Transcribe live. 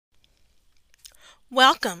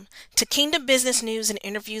Welcome to Kingdom Business News and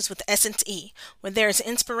Interviews with S&E, where there is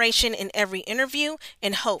inspiration in every interview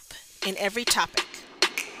and hope in every topic.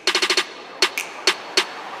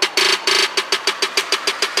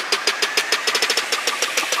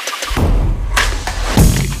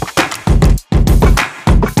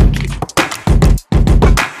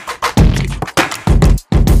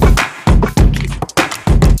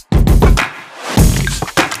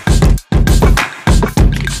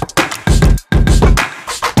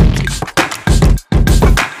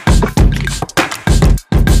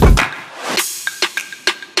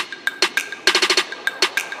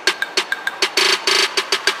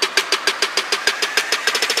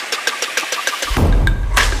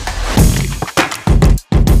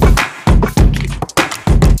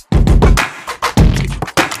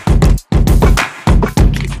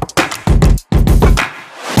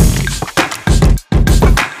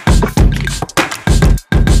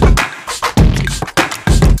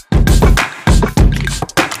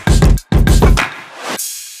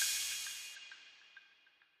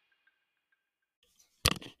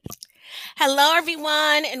 Hello,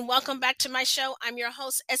 everyone, and welcome back to my show. I'm your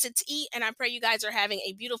host, S&E, and I pray you guys are having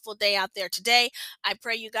a beautiful day out there today. I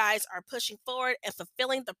pray you guys are pushing forward and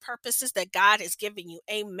fulfilling the purposes that God has given you.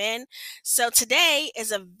 Amen. So today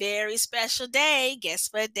is a very special day. Guess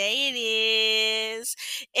what day it is?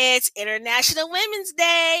 It's International Women's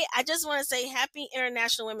Day. I just want to say happy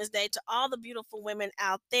International Women's Day to all the beautiful women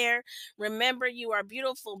out there. Remember, you are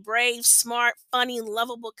beautiful, brave, smart, funny,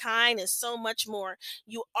 lovable, kind, and so much more.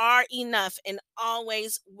 You are enough and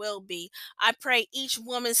always will be. I pray each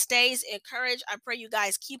woman stays encouraged. I pray you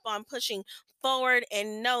guys keep on pushing forward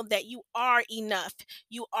and know that you are enough.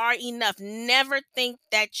 You are enough. Never think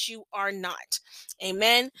that you are not.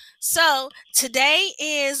 Amen. So today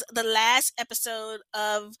is the last episode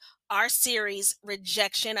of our series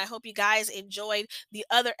Rejection. I hope you guys enjoyed the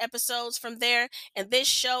other episodes from there. And this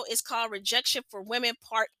show is called Rejection for Women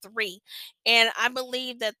Part 3. And I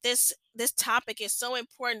believe that this topic is so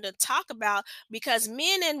important to talk about because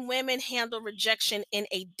men and women handle rejection in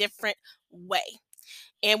a different way.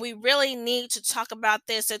 And we really need to talk about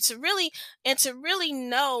this and to really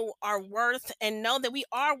know our worth and know that we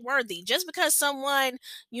are worthy. Just because someone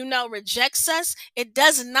rejects us, it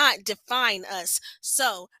does not define us.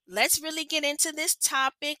 So let's really get into this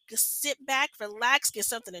topic. Sit back, relax, get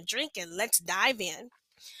something to drink, and let's dive in.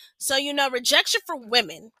 So rejection for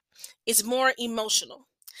women is more emotional.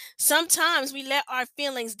 Sometimes we let our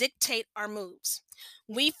feelings dictate our moves.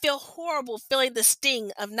 We feel horrible feeling the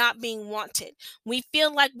sting of not being wanted. We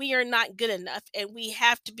feel like we are not good enough and we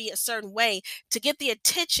have to be a certain way to get the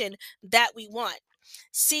attention that we want.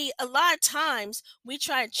 See, a lot of times we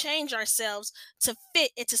try to change ourselves to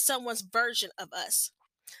fit into someone's version of us,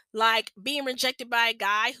 like being rejected by a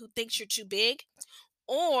guy who thinks you're too big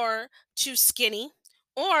or too skinny,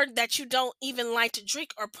 or that you don't even like to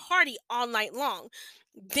drink or party all night long.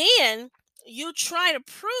 Then you try to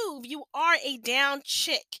prove you are a down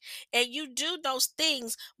chick and you do those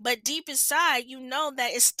things, but deep inside, you know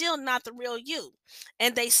that it's still not the real you.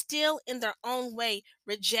 And they still, in their own way,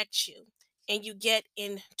 reject you and you get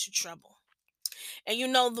into trouble. And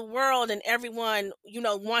the world and everyone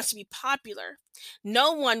wants to be popular.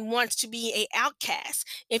 No one wants to be a outcast.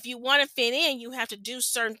 If you want to fit in, you have to do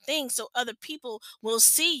certain things so other people will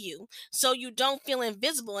see you, so you don't feel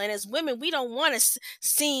invisible. And as women, we don't want to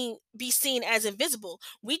be seen as invisible.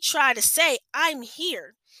 We try to say, I'm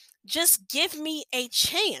here, just give me a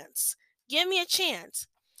chance. Give me a chance.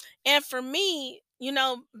 And for me,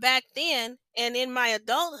 back then and in my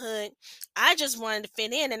adulthood, I just wanted to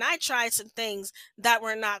fit in and I tried some things that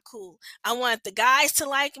were not cool. I wanted the guys to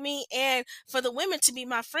like me and for the women to be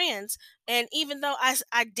my friends. And even though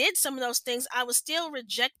I did some of those things, I was still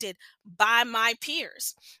rejected by my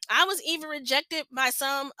peers. I was even rejected by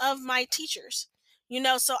some of my teachers.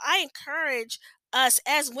 So I encourage us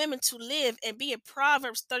as women to live and be a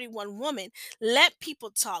Proverbs 31 woman. Let people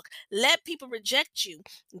talk. Let people reject you.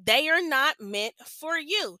 They are not meant for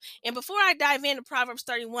you. And before I dive into Proverbs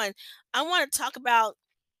 31, I want to talk about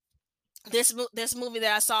this movie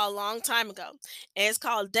that I saw a long time ago. And it's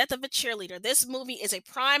called Death of a Cheerleader. This movie is a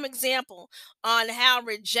prime example on how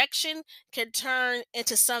rejection can turn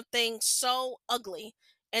into something so ugly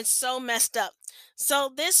and so messed up.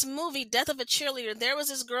 So this movie, Death of a Cheerleader, there was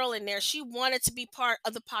this girl in there. She wanted to be part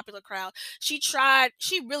of the popular crowd. She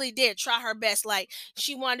really did try her best. Like,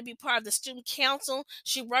 she wanted to be part of the student council.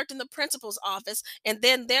 She worked in the principal's office. And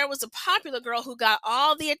then there was a popular girl who got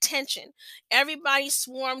all the attention. Everybody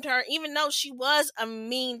swarmed her, even though she was a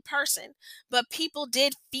mean person. But people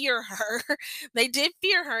did fear her. They did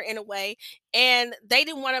fear her in a way. And they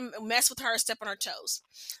didn't want to mess with her or step on her toes.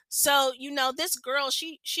 So, this girl,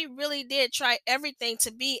 she really did try everything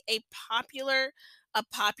to be a popular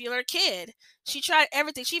kid. She tried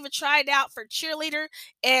everything. She even tried out for cheerleader,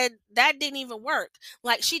 and that didn't even work.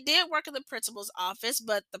 Like, she did work in the principal's office,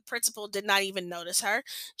 but the principal did not even notice her.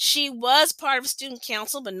 She was part of student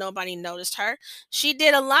council, but nobody noticed her. She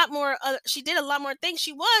did a lot more things.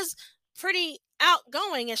 She was pretty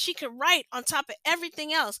outgoing, and she could write on top of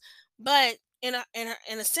everything else. But in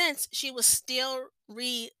a sense, she was still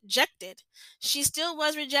rejected. She still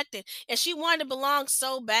was rejected, and she wanted to belong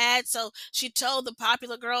so bad. So she told the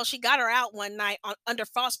popular girl. She got her out one night under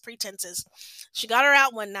false pretenses. She got her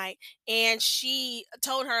out one night, and she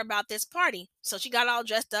told her about this party. So she got all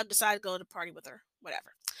dressed up, decided to go to the party with her.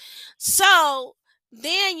 Whatever. So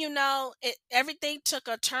then, everything took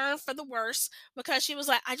a turn for the worse because she was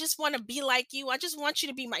like, I just want to be like you. I just want you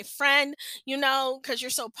to be my friend, because you're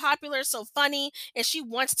so popular, so funny. And she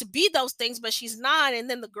wants to be those things, but she's not. And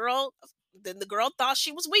then the girl thought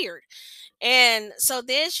she was weird. And so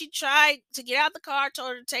then she tried to get out the car, told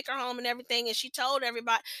her to take her home and everything. And she told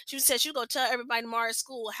everybody, she said she was gonna tell everybody tomorrow at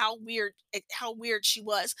school how weird she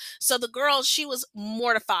was. So the girl, she was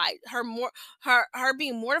mortified. Her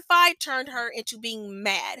being mortified turned her into being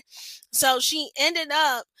mad. So she ended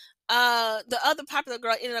up the other popular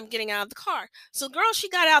girl ended up getting out of the car. So the girl, she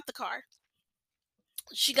got out the car.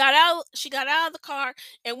 She got out of the car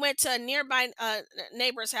and went to a nearby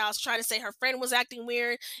neighbor's house trying to say her friend was acting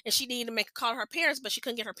weird and she needed to make a call to her parents, but she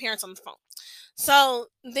couldn't get her parents on the phone. So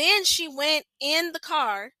then she went in the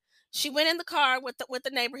car with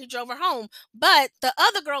the neighbor. He drove her home, but the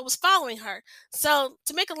other girl was following her. So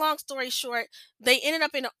to make a long story short, they ended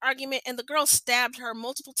up in an argument and the girl stabbed her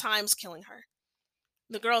multiple times, killing her.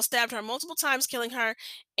 The girl stabbed her multiple times, killing her,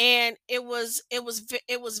 and it was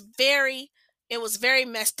very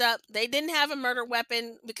messed up. They didn't have a murder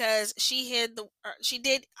weapon because she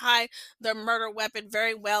did hide the murder weapon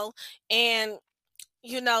very well, and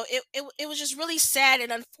it was just really sad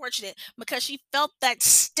and unfortunate because she felt that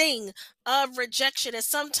sting of rejection. And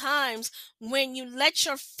sometimes when you let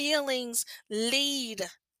your feelings lead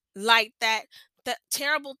like that, the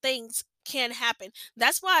terrible things can happen.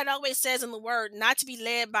 That's why it always says in the word not to be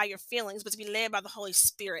led by your feelings, but to be led by the Holy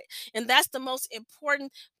Spirit. And that's the most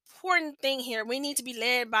important thing here. We need to be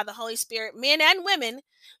led by the Holy Spirit, men and women.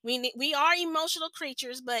 We are emotional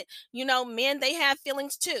creatures, but men, they have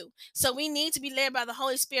feelings too. So we need to be led by the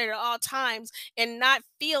Holy Spirit at all times and not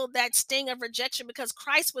feel that sting of rejection because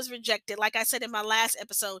Christ was rejected. Like I said in my last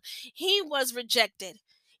episode, he was rejected.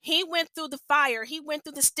 He went through the fire, he went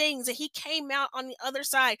through the stings, and he came out on the other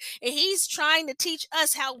side. And he's trying to teach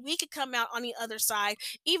us how we could come out on the other side,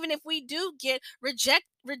 even if we do get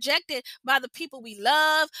rejected by the people we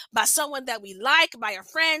love, by someone that we like, by our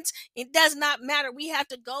friends. It does not matter. We have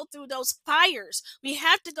to go through those fires. We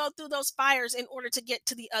have to go through those fires in order to get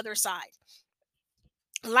to the other side.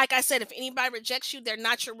 Like I said, if anybody rejects you, they're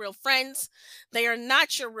not your real friends. They are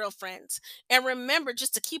not your real friends. And remember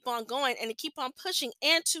just to keep on going and to keep on pushing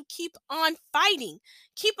and to keep on fighting.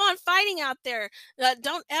 Keep on fighting out there.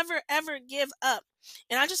 Don't ever, ever give up.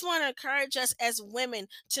 And I just want to encourage us as women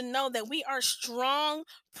to know that we are strong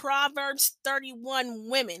Proverbs 31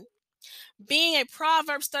 women. Being a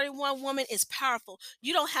Proverbs 31 woman is powerful.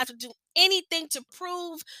 You don't have to do anything to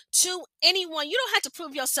prove to anyone. You don't have to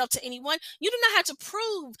prove yourself to anyone. You do not have to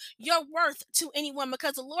prove your worth to anyone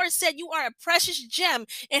because the Lord said you are a precious gem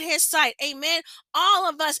in his sight. Amen. All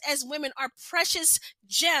of us as women are precious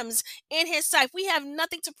gems in his sight. We have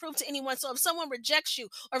nothing to prove to anyone. So if someone rejects you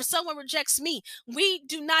or if someone rejects me, we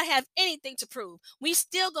do not have anything to prove. We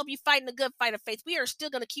still gonna be fighting a good fight of faith. We are still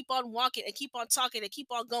gonna keep on walking and keep on talking and keep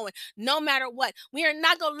on going no matter what. We are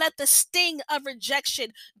not going to let the sting of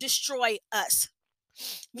rejection destroy us.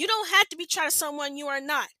 You don't have to be trying to someone you are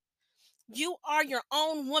not. You are your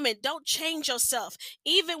own woman. Don't change yourself.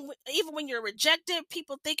 Even when you're rejected,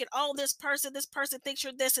 people thinking, "Oh, this person thinks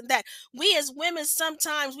you're this and that." We as women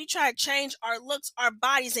sometimes we try to change our looks, our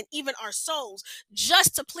bodies, and even our souls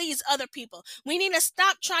just to please other people. We need to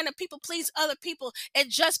stop trying to people please other people and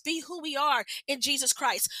just be who we are in Jesus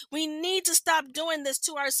Christ. We need to stop doing this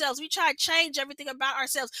to ourselves. We try to change everything about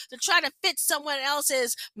ourselves to try to fit someone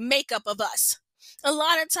else's makeup of us. A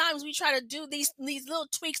lot of times we try to do these little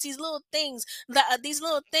tweaks, these little things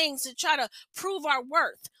to try to prove our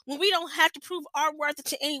worth. When we don't have to prove our worth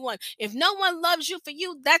to anyone. If no one loves you for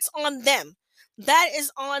you, that's on them. That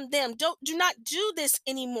is on them. Do not do this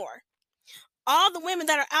anymore. All the women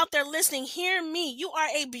that are out there listening, hear me. You are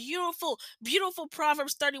a beautiful, beautiful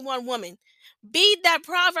Proverbs 31 woman. Be that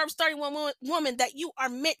Proverbs 31 woman that you are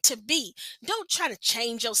meant to be. Don't try to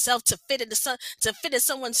change yourself to to fit in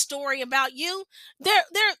someone's story about you. There.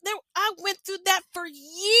 I went through that for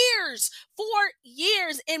years, 4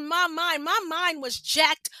 years in my mind. My mind was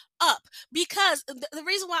jacked up because the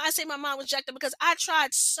reason why I say my mind was jacked up because I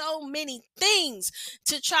tried so many things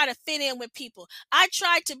to try to fit in with people. I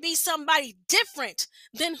tried to be somebody different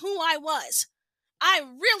than who I was. I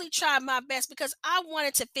really tried my best because I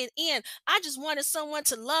wanted to fit in. I just wanted someone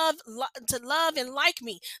to to love and like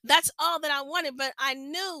me. That's all that I wanted. But I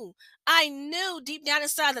knew deep down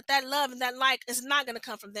inside that that love and that like is not going to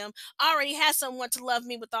come from them. I already had someone to love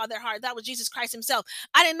me with all their heart. That was Jesus Christ Himself.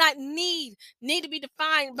 I did not need to be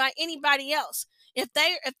defined by anybody else. If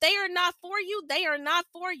they are not for you, they are not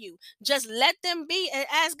for you. Just let them be and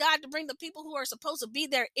ask God to bring the people who are supposed to be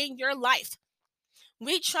there in your life.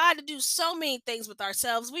 We try to do so many things with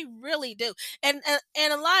ourselves. We really do, and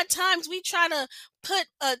a lot of times we try to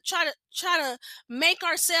try to make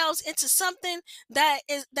ourselves into something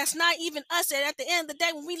that's not even us. And at the end of the day,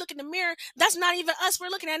 when we look in the mirror, that's not even us. We're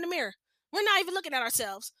looking at in the mirror. We're not even looking at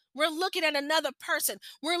ourselves. We're looking at another person.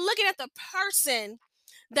 We're looking at the person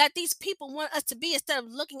that these people want us to be instead of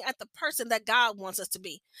looking at the person that God wants us to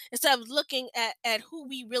be. Instead of looking at who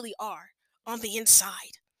we really are on the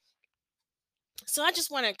inside. So I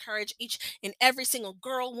just want to encourage each and every single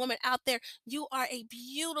girl, woman out there. You are a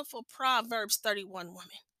beautiful Proverbs 31 woman.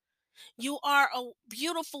 You are a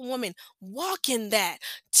beautiful woman. Walk in that,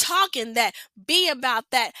 talk in that, be about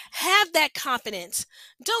that, have that confidence.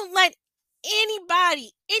 Don't let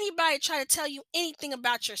anybody try to tell you anything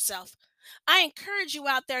about yourself. I encourage you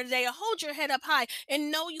out there today to hold your head up high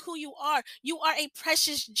and know who you are. You are a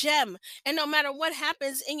precious gem. And no matter what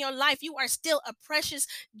happens in your life, you are still a precious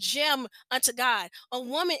gem unto God. A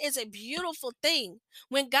woman is a beautiful thing.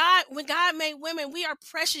 When God made women, we are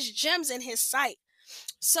precious gems in His sight.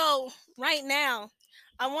 So right now,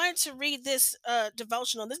 I wanted to read this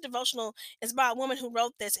devotional. This devotional is by a woman who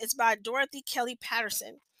wrote this. It's by Dorothy Kelly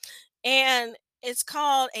Patterson, and it's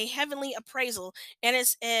called A Heavenly Appraisal. And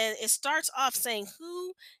it starts off saying,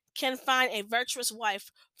 "Who can find a virtuous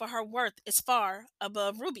wife? For her worth is far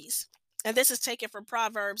above rubies." And this is taken from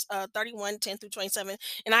Proverbs 31, 10 through 27.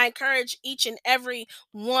 And I encourage each and every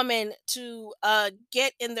woman to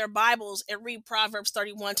get in their Bibles and read Proverbs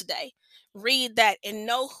 31 today. Read that and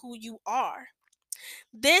know who you are.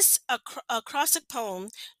 This acrostic poem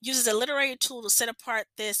uses a literary tool to set apart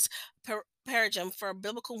this paradigm for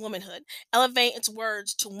biblical womanhood, elevate its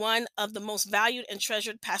words to one of the most valued and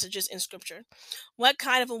treasured passages in Scripture. What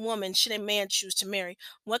kind of a woman should a man choose to marry?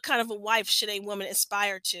 What kind of a wife should a woman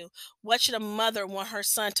aspire to? What should a mother want her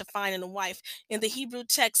son to find in a wife? In the Hebrew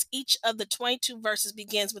text, each of the 22 verses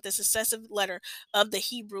begins with a successive letter of the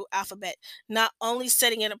Hebrew alphabet, not only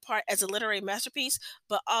setting it apart as a literary masterpiece,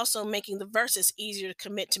 but also making the verses easier to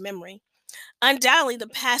commit to memory. Undoubtedly, the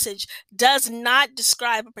passage does not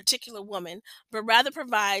describe a particular woman, but rather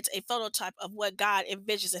provides a phototype of what God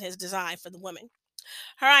envisions in His design for the woman.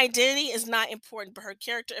 Her identity is not important, but her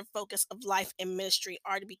character and focus of life and ministry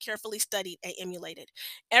are to be carefully studied and emulated.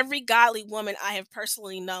 Every godly woman I have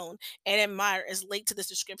personally known and admired is linked to this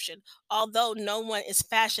description, although no one is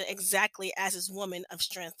fashioned exactly as his woman of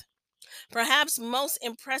strength. Perhaps most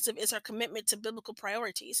impressive is her commitment to biblical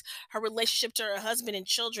priorities, her relationship to her husband and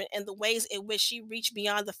children, and the ways in which she reached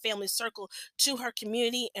beyond the family circle to her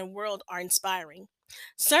community and world are inspiring.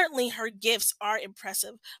 Certainly, her gifts are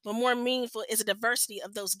impressive, but more meaningful is the diversity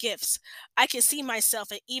of those gifts. I can see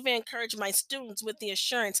myself and even encourage my students with the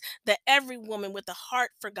assurance that every woman with a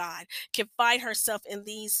heart for God can find herself in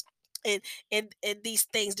in, in these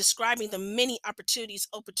things, describing the many opportunities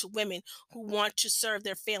open to women who want to serve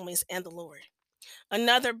their families and the Lord.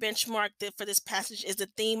 Another benchmark for this passage is the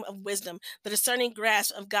theme of wisdom. The discerning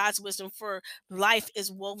grasp of God's wisdom for life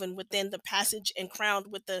is woven within the passage and crowned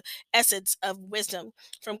with the essence of wisdom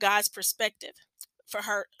from God's perspective. For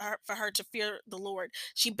her to fear the Lord,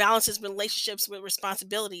 she balances relationships with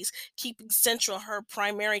responsibilities, keeping central her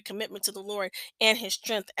primary commitment to the Lord and His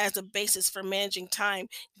strength as a basis for managing time,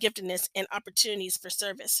 giftedness, and opportunities for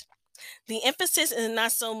service. The emphasis is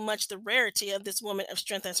not so much the rarity of this woman of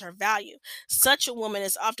strength as her value. Such a woman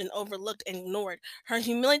is often overlooked and ignored. Her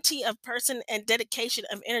humility of person and dedication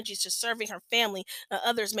of energies to serving her family and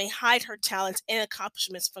others may hide her talents and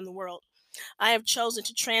accomplishments from the world. I have chosen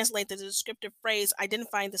to translate the descriptive phrase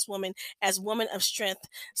identifying this woman as woman of strength,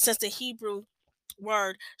 since the Hebrew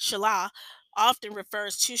word shalah often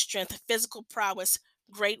refers to strength, physical prowess,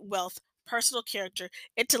 great wealth, personal character,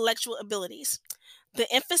 intellectual abilities. The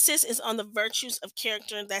emphasis is on the virtues of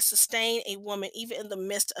character that sustain a woman even in the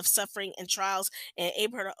midst of suffering and trials and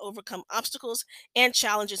enable her to overcome obstacles and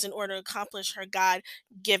challenges in order to accomplish her God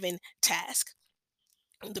given task.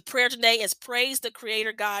 The prayer today is praise the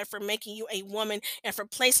Creator God for making you a woman and for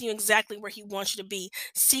placing you exactly where He wants you to be.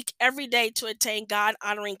 Seek every day to attain God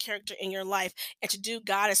honoring character in your life and to do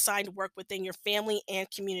God assigned work within your family and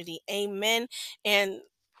community. Amen. And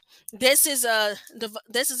this is a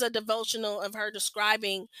devotional of her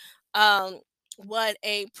describing um what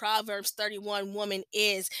a Proverbs 31 woman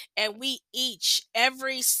is, and we each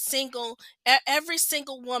every single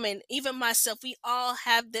woman, even myself, we all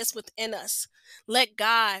have this within us. Let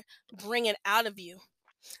God bring it out of you.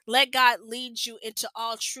 Let God lead you into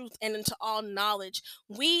all truth and into all knowledge.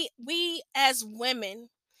 We as women,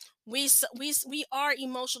 we are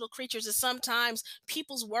emotional creatures, and sometimes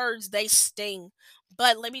people's words, they sting.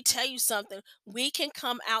 But let me tell you something, we can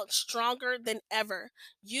come out stronger than ever.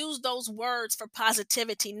 Use those words for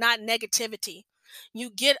positivity, not negativity. You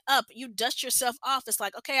get up, you dust yourself off. It's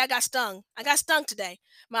like, okay, I got stung today,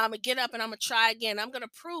 but I'm gonna get up and I'm gonna try again. I'm gonna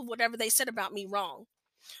prove whatever they said about me wrong.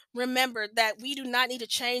 Remember that we do not need to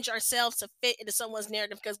change ourselves to fit into someone's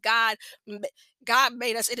narrative, because God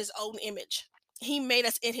made us in His own image. He made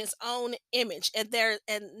us in His own image, and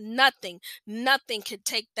nothing can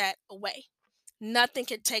take that away. Nothing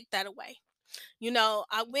can take that away.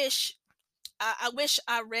 I wish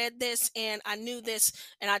I read this and I knew this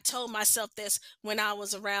and I told myself this when I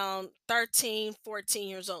was around 13, 14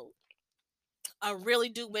 years old. I really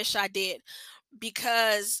do wish I did,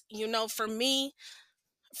 because for me,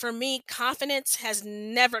 confidence has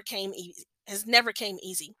never came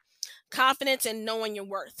easy. Confidence in knowing your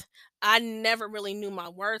worth. I never really knew my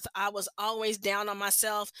worth. I was always down on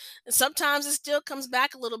myself. And sometimes it still comes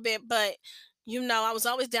back a little bit, but I was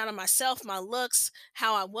always down on myself, my looks,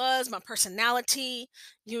 how I was, my personality,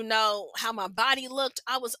 how my body looked.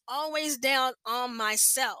 I was always down on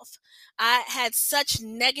myself. I had such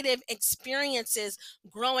negative experiences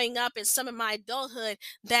growing up in some of my adulthood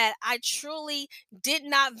that I truly did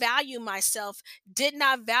not value myself, did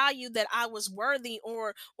not value that I was worthy,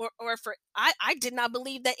 or for I did not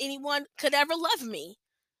believe that anyone could ever love me.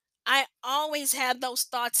 I always had those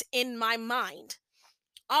thoughts in my mind.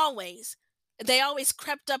 Always. They always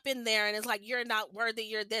crept up in there, and it's like, you're not worthy,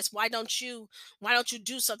 you're this. Why don't you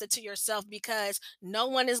do something to yourself, because no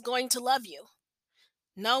one is going to love you.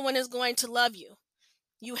 No one is going to love you.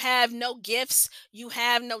 You have no gifts, you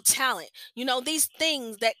have no talent. These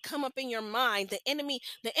things that come up in your mind, the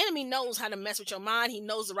enemy knows how to mess with your mind. He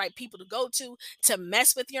knows the right people to go to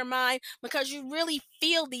mess with your mind, because you really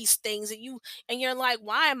feel these things, and you're like,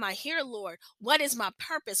 why am I here, Lord? What is my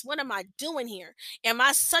purpose? What am I doing here? Am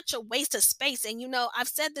I such a waste of space? And I've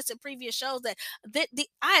said this in previous shows that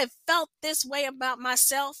I have felt this way about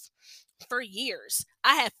myself for years.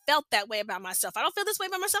 I have felt that way about myself. I don't feel this way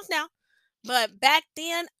about myself now, but back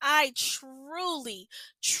then, I truly,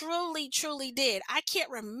 truly, truly did. I can't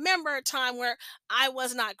remember a time where I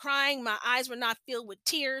was not crying, my eyes were not filled with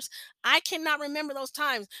tears. I cannot remember those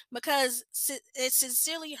times, because it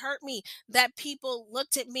sincerely hurt me that people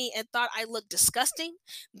looked at me and thought I looked disgusting.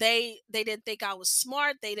 They didn't think I was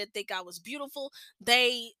smart. They didn't think I was beautiful.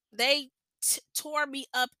 They tore me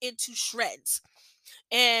up into shreds.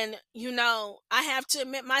 And I have to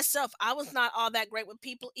admit myself, I was not all that great with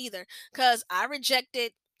people either, because I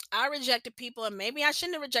rejected people, and maybe I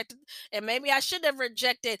shouldn't have rejected, and maybe I should have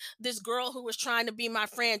rejected this girl who was trying to be my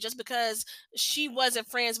friend just because she wasn't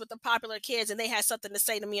friends with the popular kids and they had something to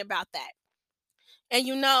say to me about that. And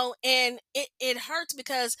it hurts,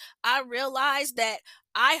 because I realized that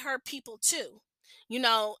I hurt people too.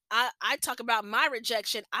 I talk about my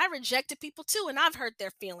rejection. I rejected people too, and I've hurt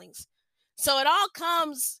their feelings. So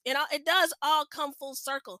it does all come full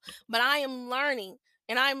circle. But I am learning,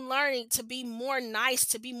 and I'm learning to be more nice,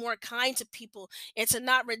 to be more kind to people, and to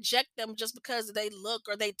not reject them just because they look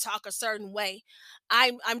or they talk a certain way.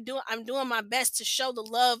 I'm doing my best to show the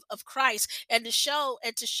love of Christ, and to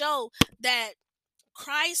show that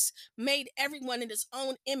Christ made everyone in His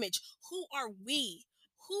own image. Who are we?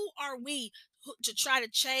 Who are we to try to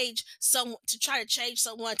change someone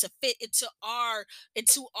to fit into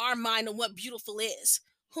our mind of what beautiful is?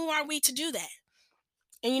 Who are we to do that?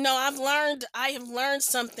 And I have learned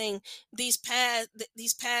something these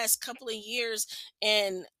past couple of years,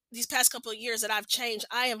 and these past couple of years that I've changed.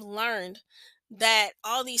 I have learned that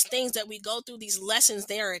all these things that we go through, these lessons,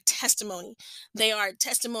 they are a testimony. They are a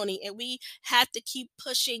testimony, and we have to keep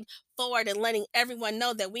pushing forward and letting everyone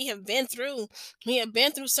know that we have been through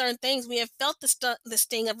certain things. We have felt the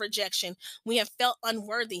sting of rejection. We have felt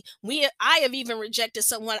unworthy. I have even rejected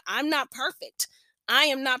someone. I'm not perfect. I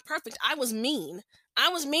am not perfect. I was mean. I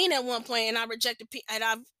was mean at one point, and I rejected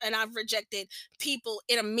I've rejected people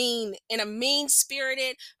in a mean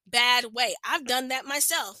spirited bad way. I've done that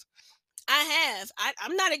myself. I have.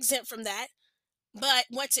 I'm not exempt from that. But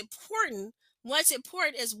what's important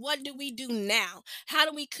is, what do we do now? How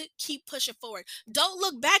do we keep pushing forward? Don't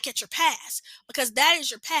look back at your past, because that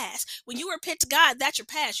is your past. When you repent to God, that's your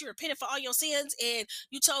past. You repented for all your sins and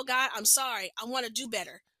you told God, I'm sorry, I want to do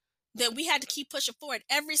better. Then we had to keep pushing forward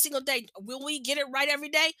every single day. Will we get it right every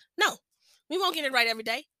day? No. We won't get it right every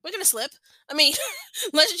day. We're going to slip. I mean,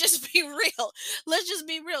 let's just be real. Let's just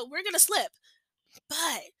be real. We're going to slip.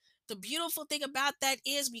 But the beautiful thing about that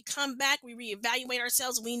is, we come back, we reevaluate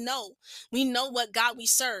ourselves. We know what God we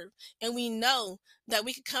serve, and we know that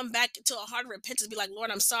we can come back to a heart of repentance, be like,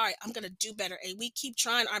 Lord, I'm sorry, I'm going to do better. And we keep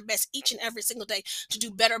trying our best each and every single day to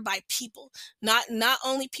do better by people, not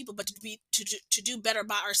only people, but to do better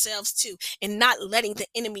by ourselves too, and not letting the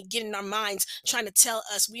enemy get in our minds, trying to tell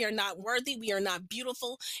us we are not worthy, we are not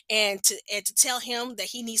beautiful, and to tell him that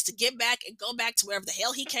he needs to get back and go back to wherever the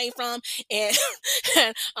hell he came from. And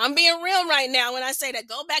I'm being real right now when I say that.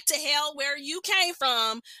 Go back to hell where you came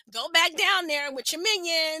from. Go back down there with your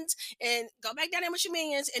minions, and go back down there with your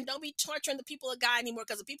minions, and don't be torturing the people of God anymore,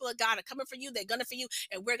 because the people of God are coming for you. They're gunning for you,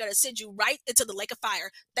 and we're going to send you right into the lake of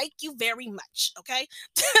fire. Thank you very much. Okay.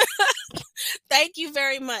 Thank you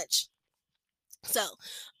very much. So,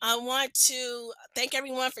 I want to thank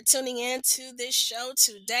everyone for tuning in to this show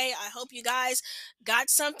today. I hope you guys got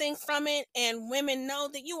something from it. And women, know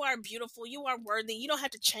that you are beautiful, you are worthy. You don't have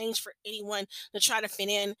to change for anyone to try to fit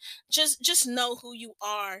in. Just know who you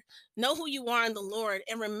are. Know who you are in the Lord,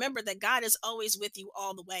 and remember that God is always with you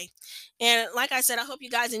all the way. And like I said, I hope you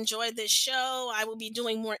guys enjoyed this show. I will be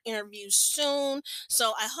doing more interviews soon.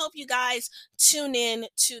 So I hope you guys tune in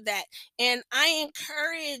to that. And I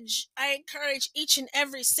encourage each and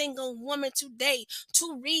every single woman today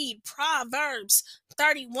to read Proverbs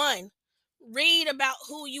 31. Read about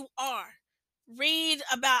who you are. Read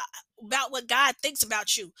about what God thinks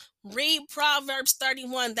about you. Read Proverbs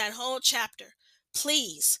 31, that whole chapter.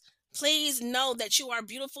 Please. Please know that you are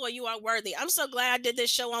beautiful and you are worthy. I'm so glad I did this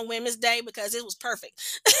show on Women's Day, because it was perfect.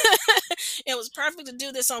 It was perfect to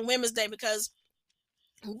do this on Women's Day, because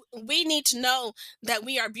we need to know that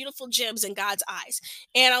we are beautiful gems in God's eyes.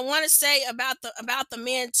 And I want to say about the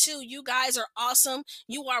men too. You guys are awesome.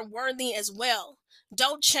 You are worthy as well.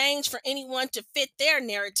 Don't change for anyone to fit their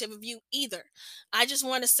narrative of you either. I just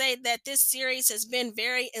want to say that this series has been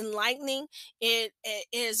very enlightening. It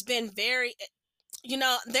has been very,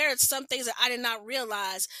 there are some things that I did not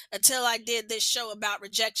realize until I did this show about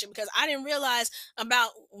rejection, because I didn't realize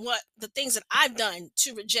about what the things that I've done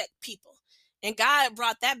to reject people. And God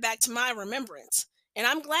brought that back to my remembrance. And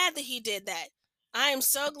I'm glad that he did that. I am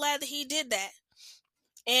so glad that he did that.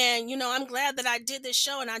 And, I'm glad that I did this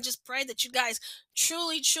show, and I just pray that you guys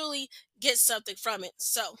truly, truly get something from it.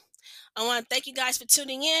 So, I want to thank you guys for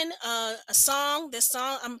tuning in. This song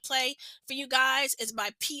I'm going to play for you guys is by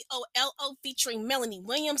POLO featuring Melanie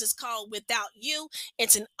Williams. It's called Without You.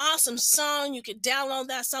 It's an awesome song. You can download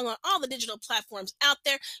that song on all the digital platforms out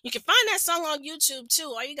there. You can find that song on YouTube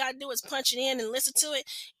too. All you got to do is punch it in and listen to it.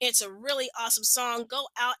 It's a really awesome song. Go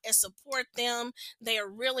out and support them. They are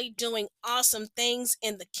really doing awesome things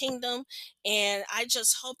in the kingdom. And I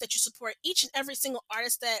just hope that you support each and every single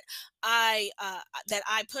artist that I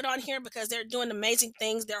put on here, because they're doing amazing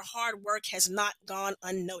things. Their hard work has not gone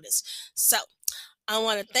unnoticed. So I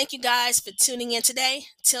want to thank you guys for tuning in today.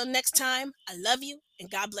 Till next time, I love you and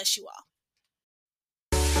God bless you all.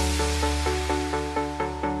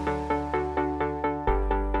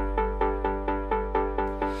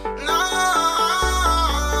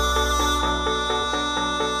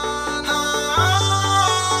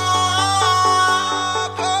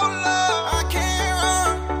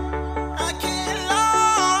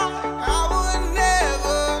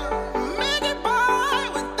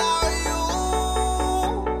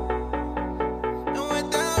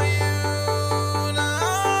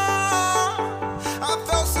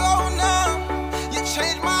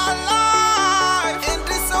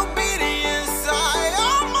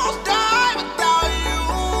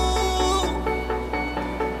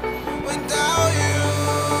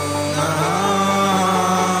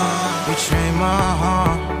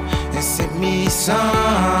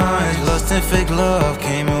 Signs, lust and fake love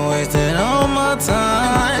came and wasted all my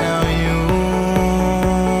time. Now you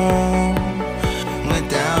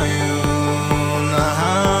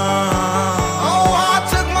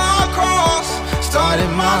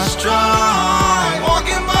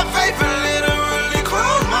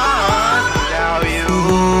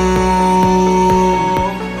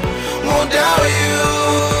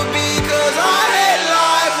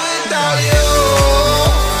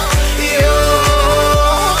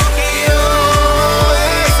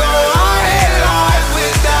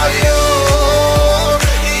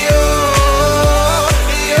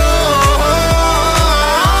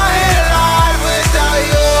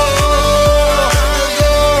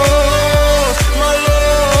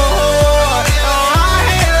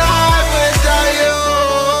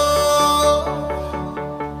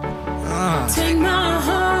Take my